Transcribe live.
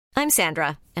I'm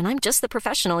Sandra, and I'm just the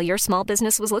professional your small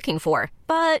business was looking for.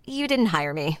 But you didn't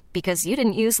hire me because you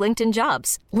didn't use LinkedIn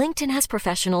Jobs. LinkedIn has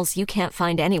professionals you can't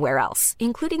find anywhere else,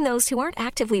 including those who aren't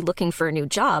actively looking for a new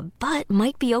job, but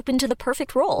might be open to the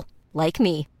perfect role, like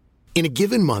me. In a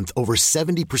given month, over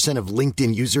 70% of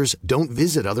LinkedIn users don't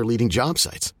visit other leading job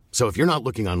sites. So if you're not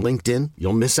looking on LinkedIn,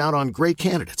 you'll miss out on great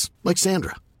candidates like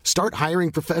Sandra. Start hiring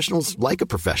professionals like a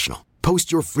professional.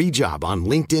 Post your free job on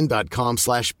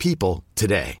linkedin.com/people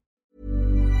today.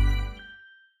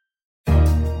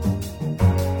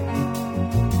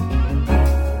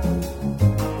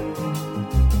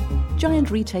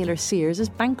 Giant retailer Sears is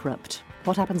bankrupt.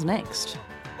 What happens next?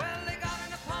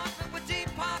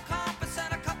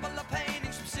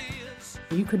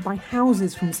 You could buy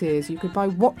houses from Sears, you could buy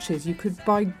watches, you could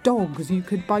buy dogs, you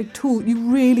could buy tools.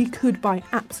 You really could buy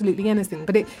absolutely anything,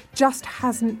 but it just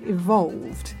hasn't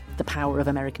evolved. The power of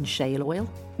American shale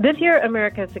oil? This year,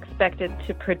 America is expected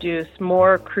to produce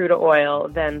more crude oil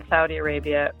than Saudi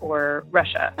Arabia or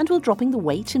Russia. And will dropping the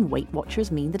weight in Weight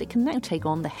Watchers mean that it can now take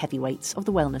on the heavyweights of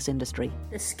the wellness industry?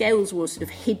 The scales were sort of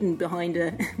hidden behind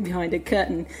a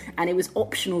curtain, and it was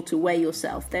optional to weigh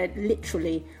yourself. They're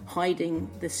literally hiding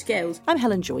the scales. I'm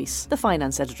Helen Joyce, the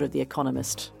finance editor of The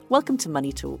Economist. Welcome to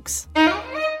Money Talks.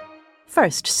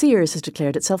 First, Sears has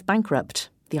declared itself bankrupt.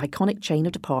 The iconic chain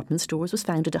of department stores was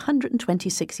founded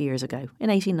 126 years ago, in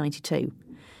 1892.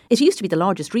 It used to be the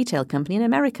largest retail company in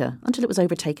America until it was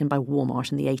overtaken by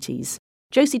Walmart in the 80s.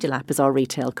 Josie Delap is our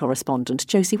retail correspondent.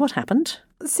 Josie, what happened?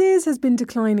 Sears has been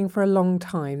declining for a long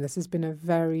time. This has been a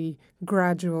very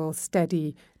gradual,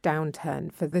 steady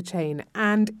downturn for the chain.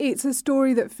 And it's a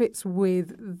story that fits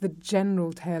with the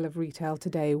general tale of retail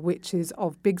today, which is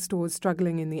of big stores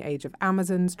struggling in the age of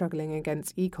Amazon, struggling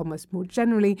against e-commerce more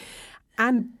generally,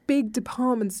 and big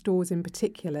department stores in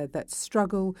particular that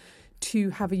struggle to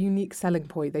have a unique selling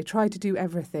point. They try to do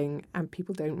everything, and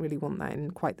people don't really want that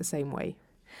in quite the same way.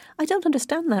 I don't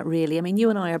understand that really. I mean, you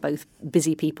and I are both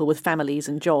busy people with families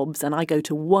and jobs, and I go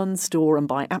to one store and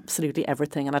buy absolutely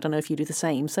everything, and I don't know if you do the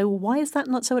same. So why is that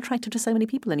not so attractive to so many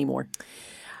people anymore?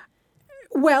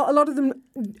 Well, a lot of them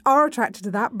are attracted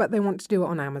to that, but they want to do it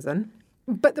on Amazon.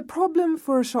 But the problem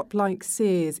for a shop like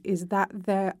Sears is that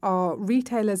there are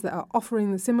retailers that are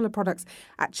offering the similar products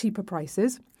at cheaper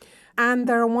prices. And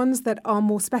there are ones that are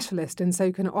more specialist and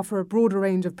so can offer a broader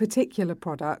range of particular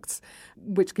products,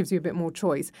 which gives you a bit more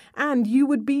choice. And you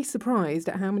would be surprised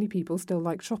at how many people still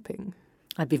like shopping.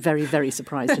 I'd be very, very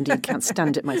surprised indeed. Can't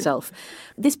stand it myself.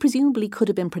 This presumably could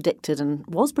have been predicted and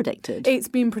was predicted. It's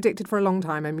been predicted for a long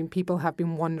time. I mean, people have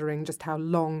been wondering just how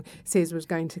long Sears was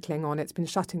going to cling on. It's been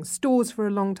shutting stores for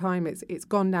a long time. It's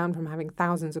gone down from having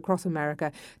thousands across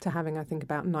America to having, I think,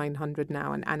 about 900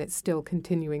 now, and it's still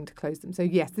continuing to close them. So,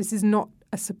 yes, this is not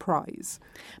a surprise.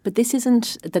 But this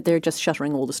isn't that they're just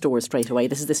shuttering all the stores straight away.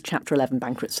 This is this Chapter 11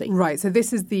 bankruptcy. Right. So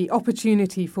this is the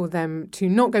opportunity for them to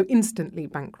not go instantly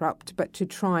bankrupt, but to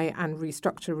try and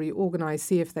restructure, reorganise,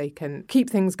 see if they can keep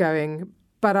things going.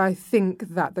 But I think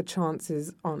that the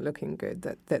chances aren't looking good,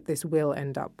 that this will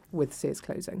end up with Sears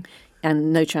closing.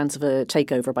 And no chance of a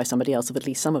takeover by somebody else of at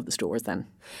least some of the stores then?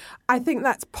 I think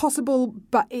that's possible,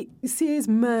 but Sears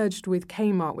merged with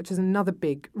Kmart, which is another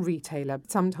big retailer,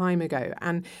 some time ago.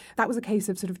 And that was a case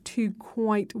of sort of two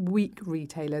quite weak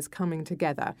retailers coming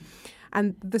together.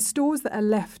 And the stores that are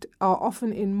left are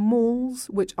often in malls,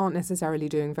 which aren't necessarily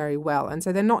doing very well. And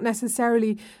so they're not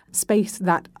necessarily space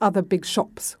that other big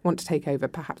shops want to take over,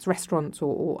 perhaps restaurants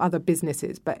or other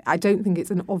businesses. But I don't think it's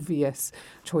an obvious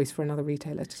choice for another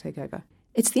retailer to take over.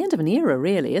 It's the end of an era,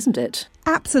 really, isn't it?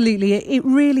 Absolutely. It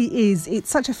really is. It's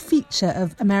such a feature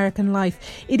of American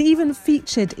life. It even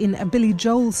featured in a Billy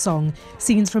Joel song,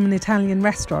 Scenes from an Italian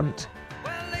Restaurant.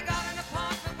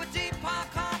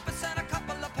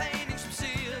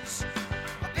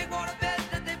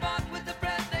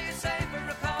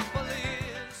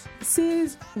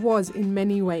 Sears was in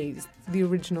many ways the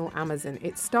original Amazon.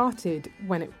 It started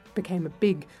when it became a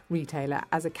big retailer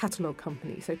as a catalogue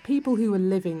company. So people who were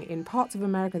living in parts of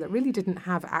America that really didn't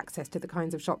have access to the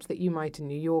kinds of shops that you might in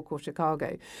New York or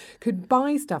Chicago could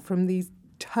buy stuff from these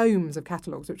tomes of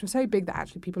catalogues, which were so big that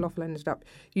actually people often ended up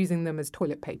using them as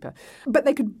toilet paper. But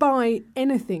they could buy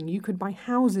anything. You could buy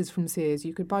houses from Sears,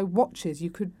 you could buy watches, you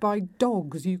could buy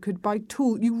dogs, you could buy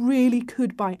tools. You really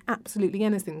could buy absolutely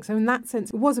anything. So in that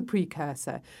sense, it was a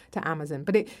precursor to Amazon,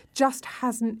 but it just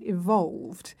hasn't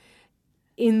evolved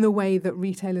in the way that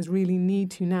retailers really need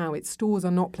to now. Its stores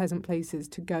are not pleasant places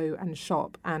to go and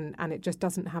shop, and it just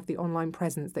doesn't have the online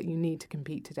presence that you need to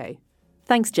compete today.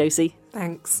 Thanks, Josie.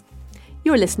 Thanks.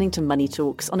 You're listening to Money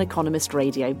Talks on Economist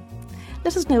Radio.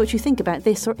 Let us know what you think about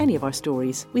this or any of our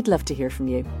stories. We'd love to hear from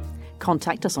you.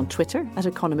 Contact us on Twitter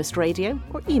 @Economist Radio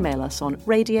or email us on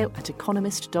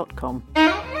radio@economist.com.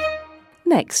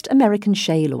 Next, American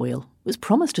shale oil was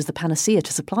promised as the panacea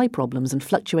to supply problems and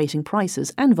fluctuating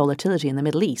prices and volatility in the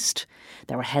Middle East.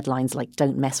 There were headlines like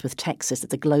 "Don't mess with Texas,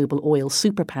 it's a global oil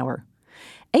superpower."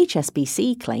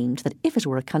 HSBC claimed that if it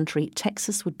were a country,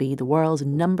 Texas would be the world's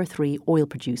number 3 oil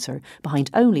producer, behind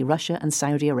only Russia and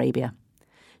Saudi Arabia.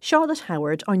 Charlotte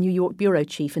Howard, our New York bureau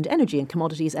chief and energy and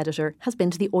commodities editor, has been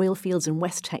to the oil fields in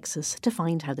West Texas to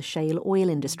find how the shale oil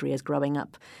industry is growing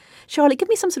up. Charlotte, give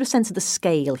me some sort of sense of the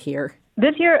scale here.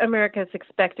 This year, America is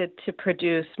expected to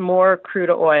produce more crude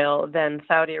oil than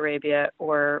Saudi Arabia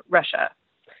or Russia.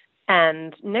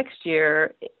 And next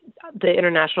year, the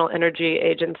International Energy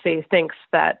Agency thinks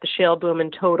that the shale boom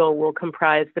in total will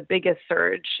comprise the biggest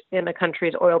surge in a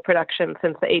country's oil production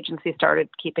since the agency started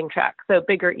keeping track. So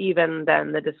bigger even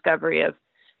than the discovery of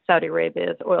Saudi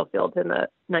Arabia's oil fields in the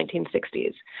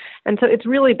 1960s. And so it's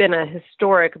really been a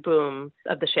historic boom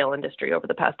of the shale industry over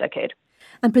the past decade.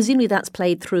 And presumably that's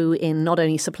played through in not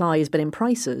only supplies but in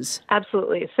prices.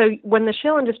 Absolutely. So when the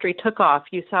shale industry took off,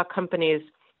 you saw companies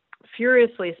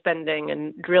furiously spending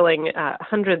and drilling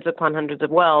hundreds upon hundreds of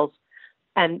wells,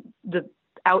 and the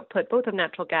output both of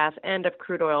natural gas and of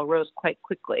crude oil rose quite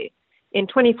quickly. In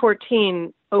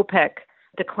 2014, OPEC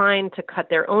declined to cut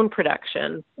their own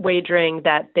production, wagering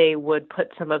that they would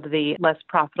put some of the less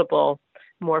profitable,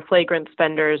 more flagrant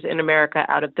spenders in America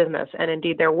out of business. And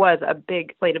indeed, there was a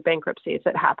big slate of bankruptcies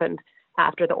that happened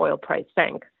after the oil price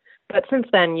sank. But since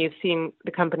then, you've seen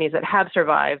the companies that have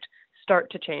survived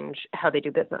start to change how they do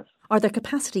business. Are there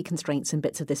capacity constraints in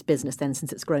bits of this business then,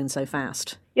 since it's grown so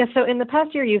fast? Yes, so in the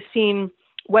past year, you've seen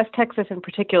West Texas in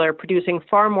particular producing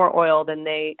far more oil than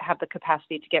they have the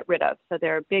capacity to get rid of. So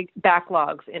there are big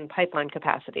backlogs in pipeline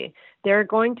capacity. There are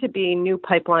going to be new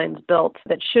pipelines built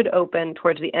that should open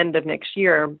towards the end of next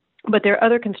year, but there are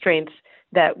other constraints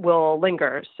that will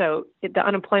linger. So the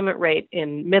unemployment rate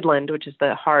in Midland, which is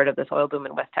the heart of this oil boom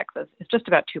in West Texas, is just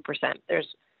about 2%.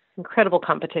 There's incredible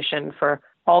competition for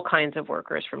all kinds of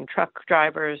workers, from truck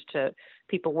drivers to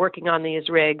people working on these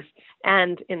rigs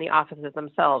and in the offices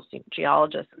themselves,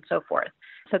 geologists and so forth.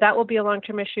 So that will be a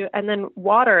long-term issue. And then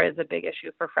water is a big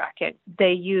issue for fracking.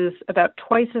 They use about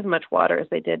twice as much water as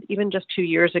they did even just 2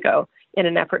 years ago in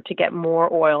an effort to get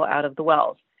more oil out of the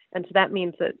wells. And so that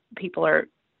means that people are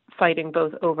fighting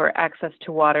both over access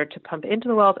to water to pump into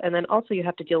the wells, and then also you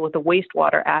have to deal with the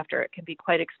wastewater after. It can be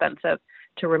quite expensive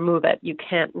to remove it. You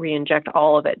can't re-inject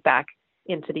all of it back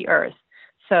into the earth.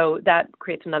 So that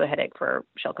creates another headache for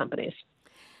shale companies.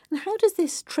 And how does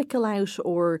this trickle out,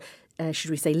 or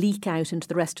should we say leak out, into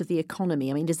the rest of the economy?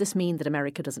 I mean, does this mean that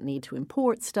America doesn't need to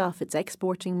import stuff? It's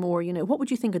exporting more? You know, what would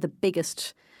you think are the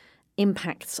biggest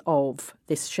impacts of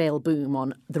this shale boom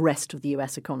on the rest of the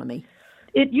US economy?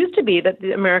 It used to be that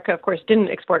America, of course, didn't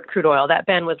export crude oil. That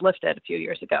ban was lifted a few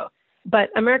years ago. But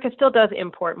America still does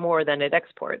import more than it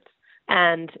exports.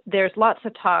 And there's lots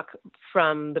of talk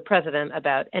from the president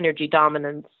about energy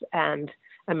dominance and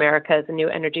America as a new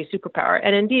energy superpower.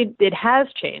 And indeed, it has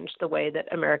changed the way that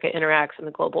America interacts in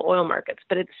the global oil markets,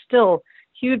 but it's still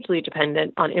hugely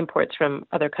dependent on imports from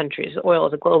other countries. Oil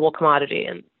is a global commodity,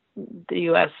 and the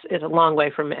U.S. is a long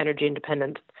way from energy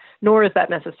independence, nor is that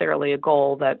necessarily a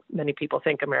goal that many people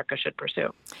think America should pursue.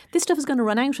 This stuff is going to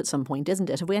run out at some point, isn't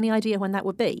it? Have we any idea when that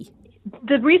would be?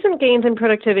 The recent gains in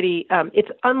productivity,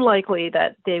 it's unlikely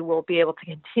that they will be able to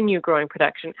continue growing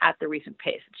production at the recent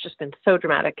pace. It's just been so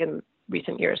dramatic in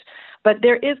recent years. But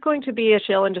there is going to be a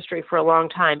shale industry for a long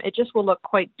time. It just will look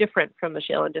quite different from the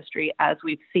shale industry as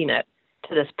we've seen it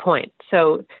to this point.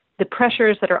 So the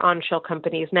pressures that are on shale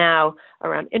companies now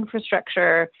around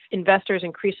infrastructure, investors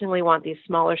increasingly want these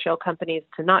smaller shale companies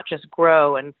to not just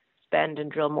grow and spend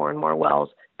and drill more and more wells,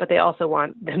 but they also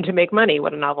want them to make money.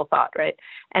 What a novel thought, right?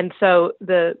 And so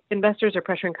the investors are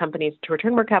pressuring companies to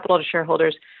return more capital to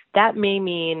shareholders. That may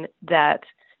mean that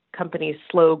companies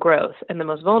slow growth, and the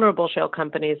most vulnerable shale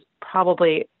companies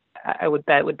probably, I would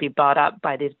bet, would be bought up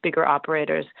by these bigger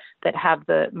operators that have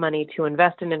the money to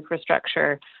invest in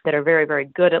infrastructure, that are very, very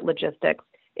good at logistics.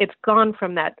 It's gone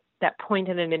from that point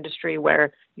in an industry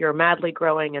where you're madly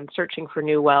growing and searching for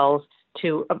new wells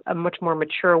to a much more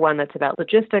mature one that's about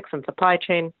logistics and supply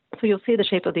chain. So you'll see the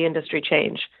shape of the industry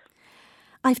change.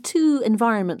 I have two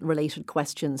environment-related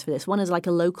questions for this. One is like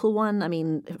a local one. I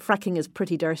mean, fracking is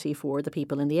pretty dirty for the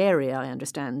people in the area, I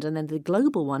understand. And then the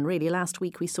global one, really, last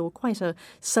week we saw quite a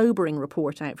sobering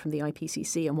report out from the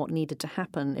IPCC on what needed to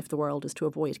happen if the world is to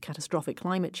avoid catastrophic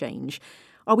climate change.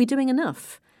 Are we doing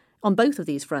enough? on both of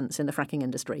these fronts in the fracking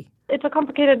industry? It's a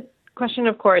complicated question,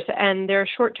 of course, and there are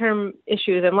short-term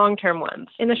issues and long-term ones.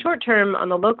 In the short term, on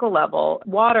the local level,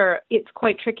 water, it's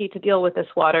quite tricky to deal with this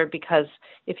water because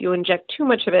if you inject too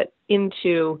much of it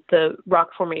into the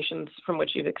rock formations from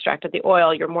which you've extracted the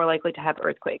oil, you're more likely to have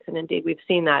earthquakes. And indeed, we've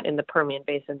seen that in the Permian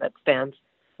Basin that spans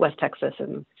West Texas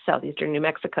and southeastern New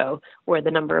Mexico, where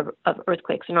the number of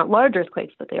earthquakes are not large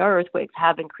earthquakes, but they are earthquakes,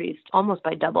 have increased almost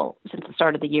by double since the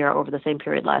start of the year over the same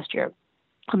period last year.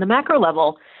 On the macro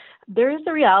level, there is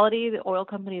the reality that oil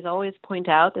companies always point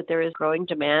out that there is growing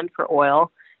demand for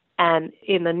oil. And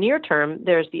in the near term,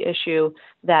 there's the issue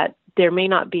that there may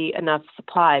not be enough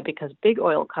supply because big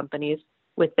oil companies,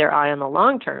 with their eye on the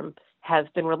long term,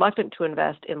 have been reluctant to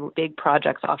invest in big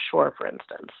projects offshore, for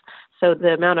instance. So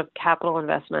the amount of capital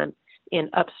investment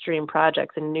in upstream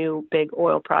projects and new big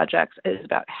oil projects is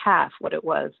about half what it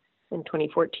was in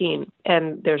 2014.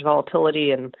 And there's volatility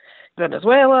in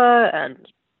Venezuela and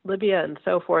Libya and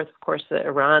so forth. Of course, the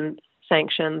Iran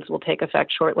sanctions will take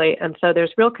effect shortly. And so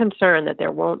there's real concern that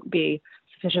there won't be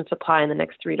sufficient supply in the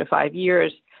next 3 to 5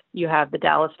 years. You have the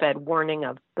Dallas Fed warning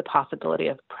of the possibility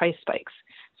of price spikes.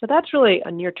 So that's really a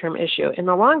near-term issue. In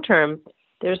the long term,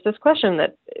 there's this question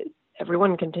that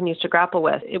everyone continues to grapple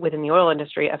with within the oil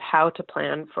industry of how to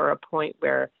plan for a point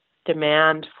where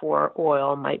demand for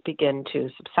oil might begin to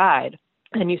subside.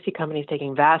 And you see companies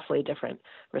taking vastly different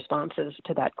responses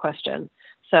to that question.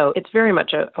 So it's very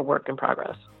much a work in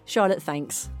progress. Charlotte,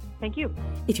 thanks. Thank you.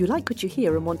 If you like what you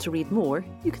hear and want to read more,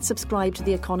 you can subscribe to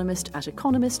The Economist at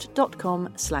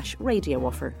economist.com/radio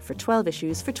offer for 12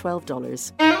 issues for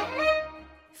 $12.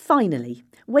 Finally,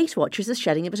 Weight Watchers is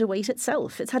shedding a bit of weight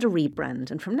itself. It's had a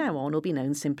rebrand and from now on will be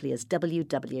known simply as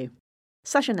WW.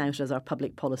 Sasha Nauta is our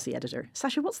public policy editor.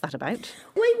 Sasha, what's that about?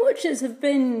 Weight Watchers have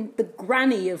been the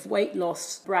granny of weight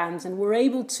loss brands and were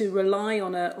able to rely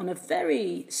on a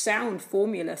very sound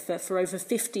formula for over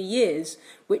 50 years,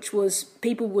 which was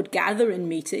people would gather in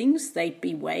meetings, they'd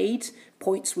be weighed,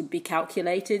 points would be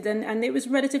calculated, and it was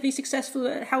relatively successful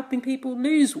at helping people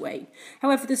lose weight.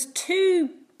 However, there's two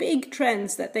big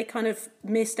trends that they kind of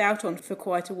missed out on for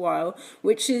quite a while,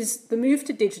 which is the move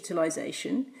to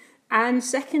digitalization. And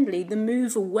secondly, the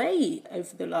move away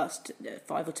over the last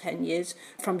 5 or 10 years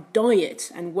from diet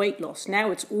and weight loss.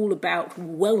 Now it's all about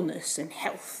wellness and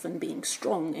health and being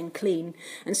strong and clean.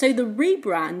 And so the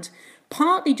rebrand,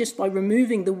 partly just by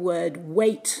removing the word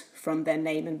weight from their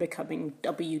name and becoming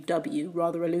WW,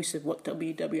 rather elusive what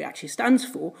WW actually stands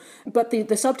for, but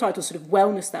the subtitle sort of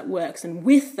wellness that works, and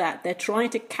with that they're trying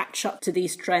to catch up to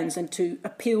these trends and to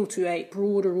appeal to a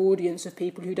broader audience of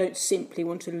people who don't simply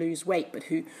want to lose weight but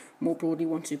who more broadly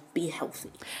want to be healthy.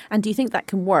 And do you think that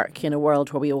can work in a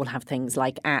world where we all have things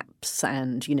like apps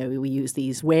and, we use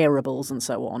these wearables and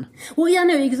so on? Well, yeah,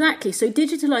 no, exactly. So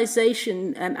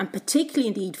digitalization and particularly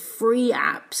indeed free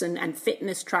apps and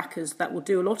fitness trackers that will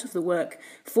do a lot of the work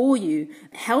for you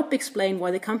help explain why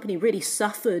the company really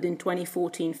suffered in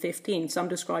 2014-15. Some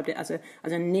described it as a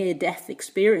near-death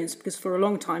experience because for a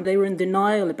long time they were in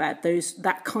denial about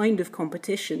that kind of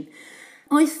competition.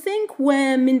 I think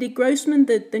where Mindy Grossman,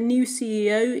 the new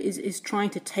CEO, is trying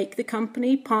to take the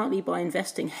company, partly by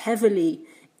investing heavily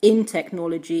in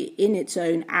technology, in its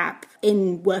own app,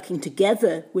 in working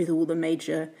together with all the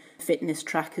major fitness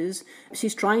trackers.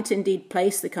 She's trying to indeed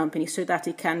place the company so that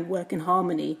it can work in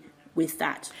harmony with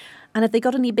that. And have they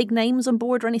got any big names on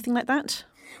board or anything like that?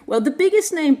 Well, the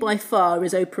biggest name by far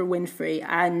is Oprah Winfrey.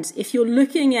 And if you're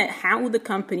looking at how the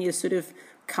company has sort of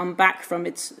come back from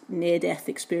its near-death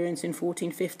experience in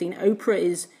 14-15,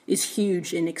 Oprah is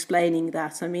huge in explaining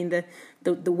that. I mean, the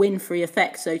Winfrey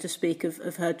effect, so to speak,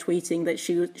 of her tweeting that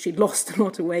she'd lost a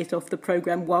lot of weight off the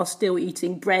programme while still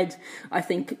eating bread, I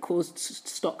think it caused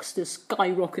stocks to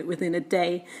skyrocket within a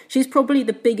day. She's probably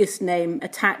the biggest name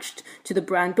attached to the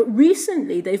brand. But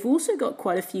recently, they've also got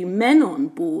quite a few men on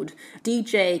board.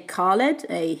 DJ Khaled,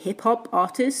 a hip-hop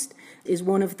artist, is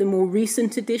one of the more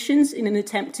recent additions in an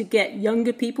attempt to get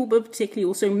younger people, but particularly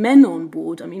also men on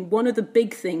board. I mean, one of the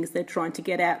big things they're trying to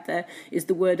get out there is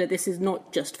the word that this is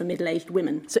not just for middle-aged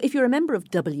women. So if you're a member of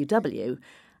WW,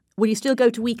 will you still go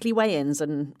to weekly weigh-ins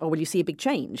or will you see a big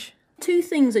change? Two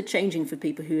things are changing for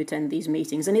people who attend these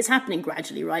meetings, and it's happening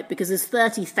gradually, right? Because there's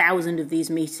 30,000 of these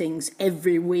meetings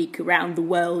every week around the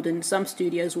world, and some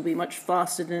studios will be much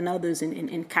faster than others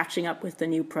in catching up with the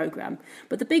new programme.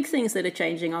 But the big things that are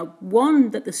changing are,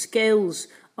 one, that the scales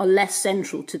are less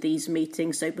central to these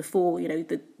meetings. So before,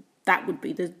 the that would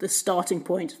be the starting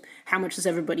point. How much does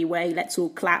everybody weigh? Let's all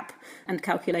clap and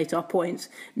calculate our points.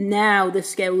 Now the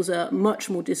scales are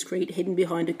much more discreet, hidden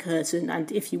behind a curtain,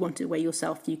 and if you want to weigh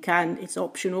yourself, you can. It's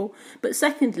optional. But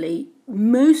secondly,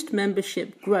 most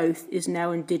membership growth is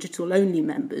now in digital-only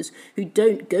members who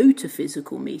don't go to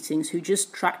physical meetings, who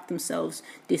just track themselves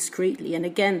discreetly. And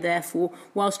again, therefore,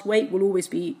 whilst weight will always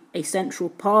be a central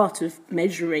part of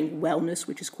measuring wellness,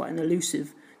 which is quite an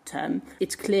elusive term,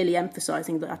 it's clearly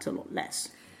emphasising that a lot less.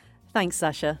 Thanks,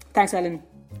 Sasha. Thanks, Ellen.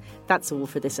 That's all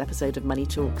for this episode of Money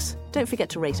Talks. Don't forget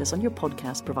to rate us on your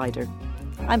podcast provider.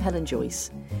 I'm Helen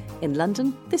Joyce. In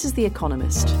London, this is The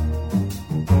Economist.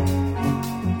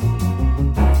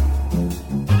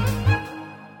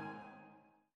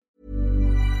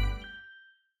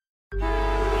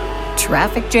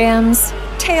 Traffic jams,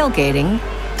 tailgating,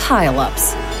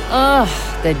 pile-ups.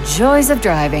 Ugh, the joys of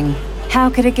driving. How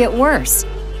could it get worse?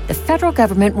 The federal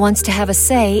government wants to have a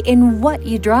say in what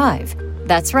you drive.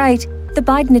 That's right. The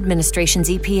Biden administration's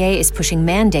EPA is pushing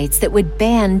mandates that would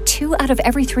ban 2 out of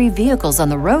every 3 vehicles on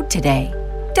the road today.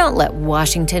 Don't let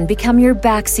Washington become your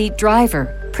backseat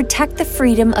driver. Protect the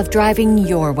freedom of driving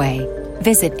your way.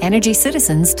 Visit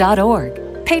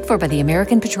EnergyCitizens.org. Paid for by the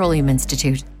American Petroleum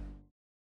Institute.